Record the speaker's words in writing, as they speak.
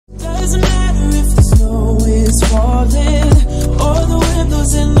doesn't matter if the snow is falling or the wind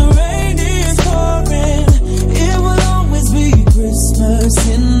blows and the rain is pouring. It will always be Christmas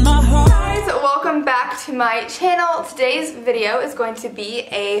in my heart. Guys, welcome back to my channel. Today's video is going to be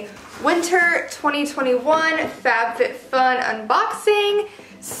a winter 2021 FabFitFun unboxing.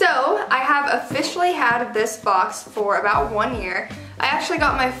 So I have officially had this box for about 1 year. I actually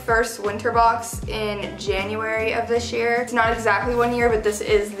got my first winter box in January of this year. It's not exactly 1 year, but this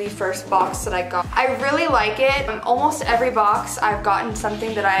is the first box that I got. I really like it. Almost every box I've gotten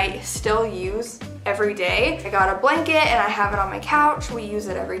something that I still use every day. I got a blanket and I have it on my couch. We use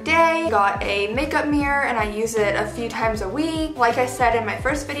it every day. Got a makeup mirror and I use it a few times a week. Like I said in my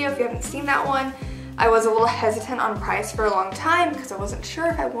first video, if you haven't seen that one, I was a little hesitant on price for a long time because I wasn't sure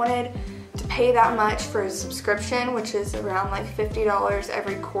if I wanted to pay that much for a subscription, which is around like $50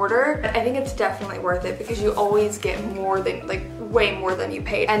 every quarter. But I think it's definitely worth it because you always get more than, like way more than you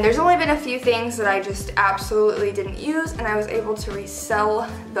paid. And there's only been a few things that I just absolutely didn't use and I was able to resell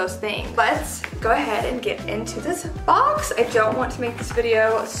those things. Let's go ahead and get into this box. I don't want to make this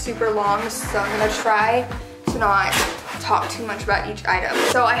video super long, so I'm gonna try to not talk too much about each item.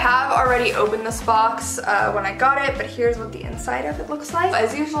 So I have already opened this box when I got it, but here's what the inside of it looks like.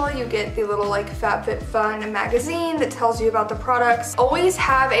 As usual, you get the little like FabFitFun magazine that tells you about the products. Always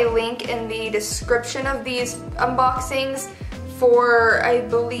have a link in the description of these unboxings for, I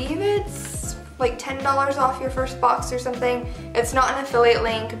believe it's like $10 off your first box or something. It's not an affiliate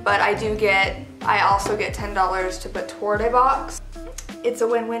link, but I also get $10 to put toward a box. It's a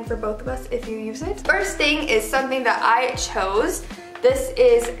win-win for both of us if you use it. First thing is something that I chose. This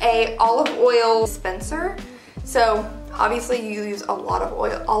is a olive oil dispenser. So obviously you use a lot of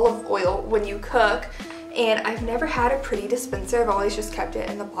olive oil when you cook, and I've never had a pretty dispenser. I've always just kept it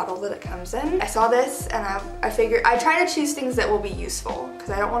in the bottle that it comes in. I saw this and I figured I try to choose things that will be useful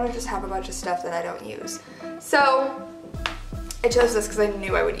because I don't want to just have a bunch of stuff that I don't use. So I chose this because I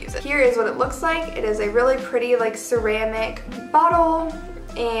knew I would use it. Here is what it looks like. It is a really pretty like ceramic bottle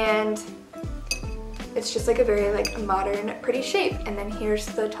and it's just like a very like modern pretty shape. And then here's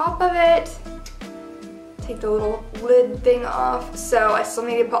the top of it. Take the little lid thing off. So I still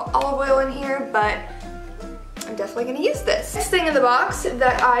need to put olive oil in here, but I'm definitely gonna use this. Next thing in the box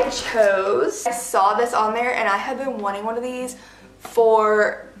that I chose, I saw this on there and I have been wanting one of these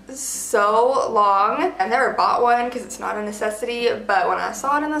for so long. I've never bought one because it's not a necessity, but when I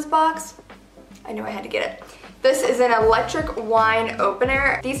saw it in this box, I knew I had to get it. This is an electric wine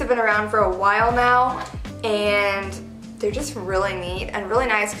opener. These have been around for a while now and they're just really neat and really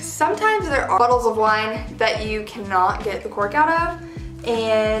nice because sometimes there are bottles of wine that you cannot get the cork out of,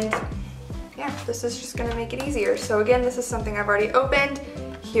 and yeah, this is just gonna make it easier. So again, this is something I've already opened.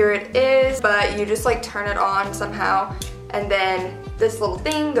 Here it is, but you just like turn it on somehow and then this little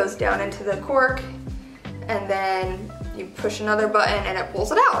thing goes down into the cork and then you push another button and it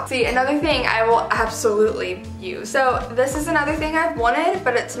pulls it out. See, another thing I will absolutely use. So this is another thing I've wanted,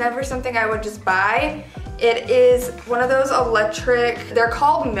 but it's never something I would just buy. It is one of those electric, they're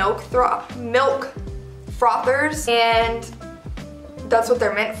called milk frothers, and that's what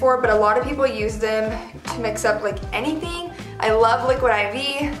they're meant for, but a lot of people use them to mix up like anything. I love Liquid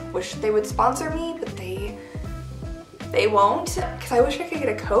IV, wish they would sponsor me, but they won't, because I wish I could get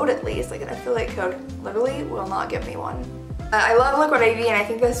a code at least, like an affiliate code. Literally will not give me one. I love Liquid IV and I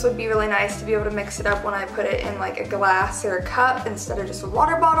think this would be really nice to be able to mix it up when I put it in like a glass or a cup instead of just a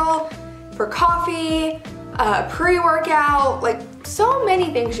water bottle, for coffee, pre-workout, like so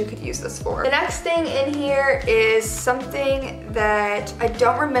many things you could use this for. The next thing in here is something that I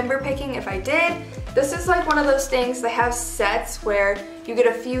don't remember picking if I did. This is like one of those things, they have sets where you get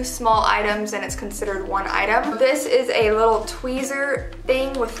a few small items and it's considered one item. This is a little tweezer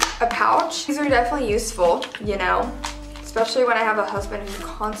thing with a pouch. These are definitely useful, you know, especially when I have a husband who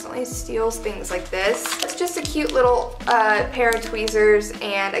constantly steals things like this. It's just a cute little pair of tweezers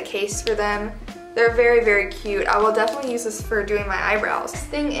and a case for them. They're very, very cute. I will definitely use this for doing my eyebrows. This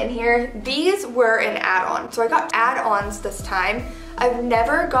thing in here, these were an add-on. So I got add-ons this time. I've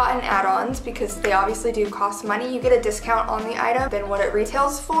never gotten add-ons because they obviously do cost money. You get a discount on the item than what it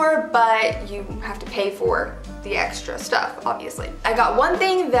retails for, but you have to pay for the extra stuff, obviously. I got one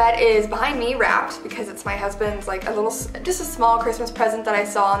thing that is behind me wrapped because it's my husband's like a little, just a small Christmas present that I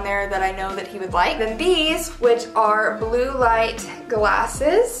saw on there that I know that he would like. Then these, which are blue light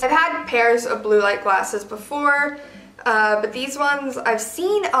glasses. I've had pairs of blue light glasses before. But these ones I've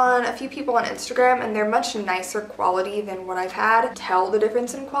seen on a few people on Instagram and they're much nicer quality than what I've had. Tell the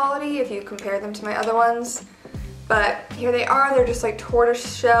difference in quality if you compare them to my other ones. But here they are, they're just like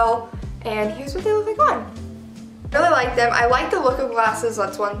tortoise shell, and here's what they look like on. Really like them. I like the look of glasses,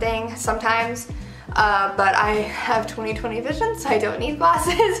 that's one thing sometimes. But I have 20/20 vision, so I don't need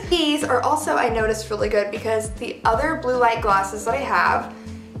glasses. These are also, I noticed, really good because the other blue light glasses that I have,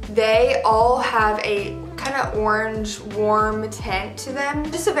 they all have a kind of orange warm tint to them.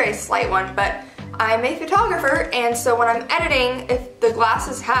 Just a very slight one, but I'm a photographer, and so when I'm editing, if the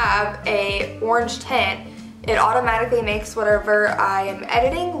glasses have a orange tint, it automatically makes whatever I am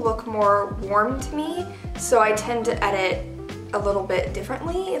editing look more warm to me. So I tend to edit a little bit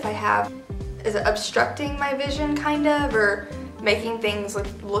differently if I have, is it obstructing my vision kind of, or making things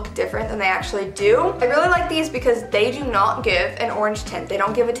look different than they actually do. I really like these because they do not give an orange tint. They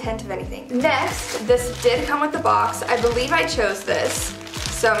don't give a tint of anything. Next, this did come with the box. I believe I chose this,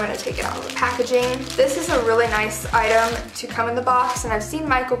 so I'm gonna take it out of the packaging. This is a really nice item to come in the box, and I've seen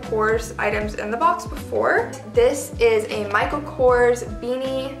Michael Kors items in the box before. This is a Michael Kors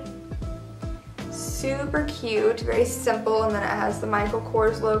beanie. Super cute, very simple, and then it has the Michael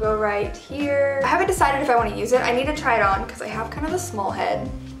Kors logo right here. I haven't decided if I want to use it. I need to try it on because I have kind of a small head,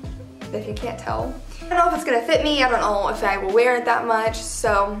 if you can't tell. I don't know if it's gonna fit me. I don't know if I will wear it that much,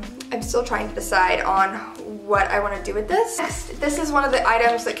 so I'm still trying to decide on what I want to do with this. Next, this is one of the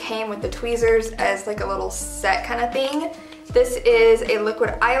items that came with the tweezers as like a little set kind of thing. This is a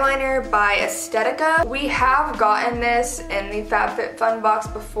liquid eyeliner by Estetica. We have gotten this in the FabFitFun box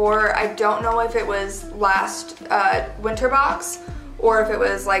before. I don't know if it was last winter box or if it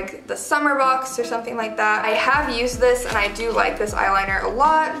was like the summer box or something like that. I have used this and I do like this eyeliner a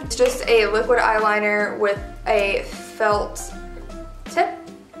lot. It's just a liquid eyeliner with a felt tip.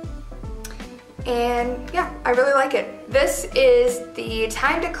 And yeah, I really like it. This is the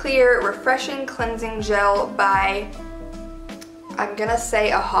Time to Clear Refreshing Cleansing Gel by, I'm gonna say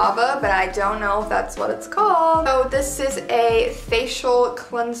Ahava, but I don't know if that's what it's called. So this is a facial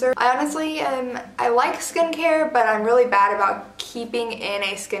cleanser. I honestly I like skincare, but I'm really bad about keeping in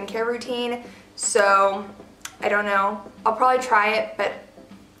a skincare routine. So I don't know. I'll probably try it, but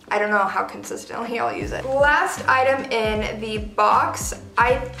I don't know how consistently I'll use it. Last item in the box,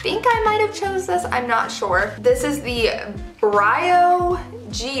 I think I might have chose this, I'm not sure. This is the Brio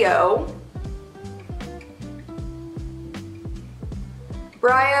Geo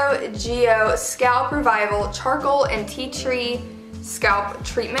Scalp Revival Charcoal and Tea Tree Scalp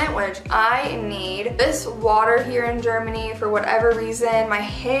Treatment, which I need. This water here in Germany, for whatever reason, my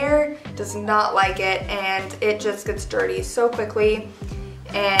hair does not like it and it just gets dirty so quickly.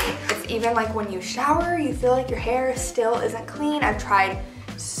 And it's even like when you shower, you feel like your hair still isn't clean. I've tried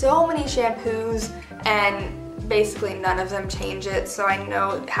so many shampoos and basically none of them change it, so I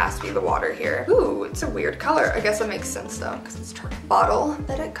know it has to be the water here. Ooh, it's a weird color. I guess that makes sense though, because it's charcoal. Bottle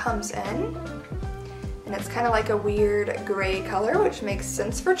that it comes in, and it's kind of like a weird gray color, which makes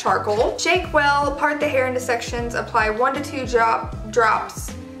sense for charcoal. Shake well, part the hair into sections, apply 1 to 2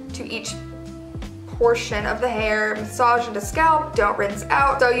 drops to each portion of the hair, massage into scalp, don't rinse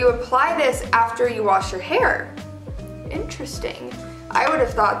out. So you apply this after you wash your hair. Interesting. I would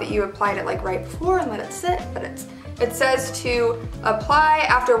have thought that you applied it like right before and let it sit, but it says to apply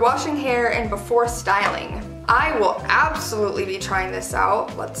after washing hair and before styling. I will absolutely be trying this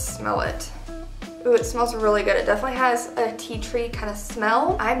out. Let's smell it. Ooh, it smells really good. It definitely has a tea tree kind of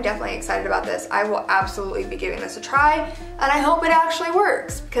smell. I'm definitely excited about this. I will absolutely be giving this a try, and I hope it actually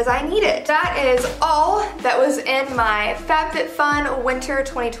works because I need it. That is all that was in my FabFitFun Winter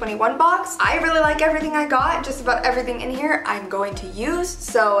 2021 box. I really like everything I got. Just about everything in here I'm going to use,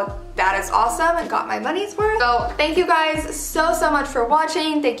 so that is awesome and got my money's worth. So thank you guys so much for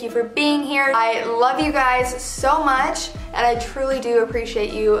watching. Thank you for being here. I love you guys so much, and I truly do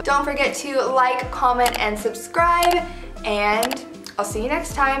appreciate you. Don't forget to like, comment, and subscribe, and I'll see you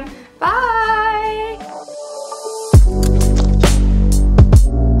next time. Bye!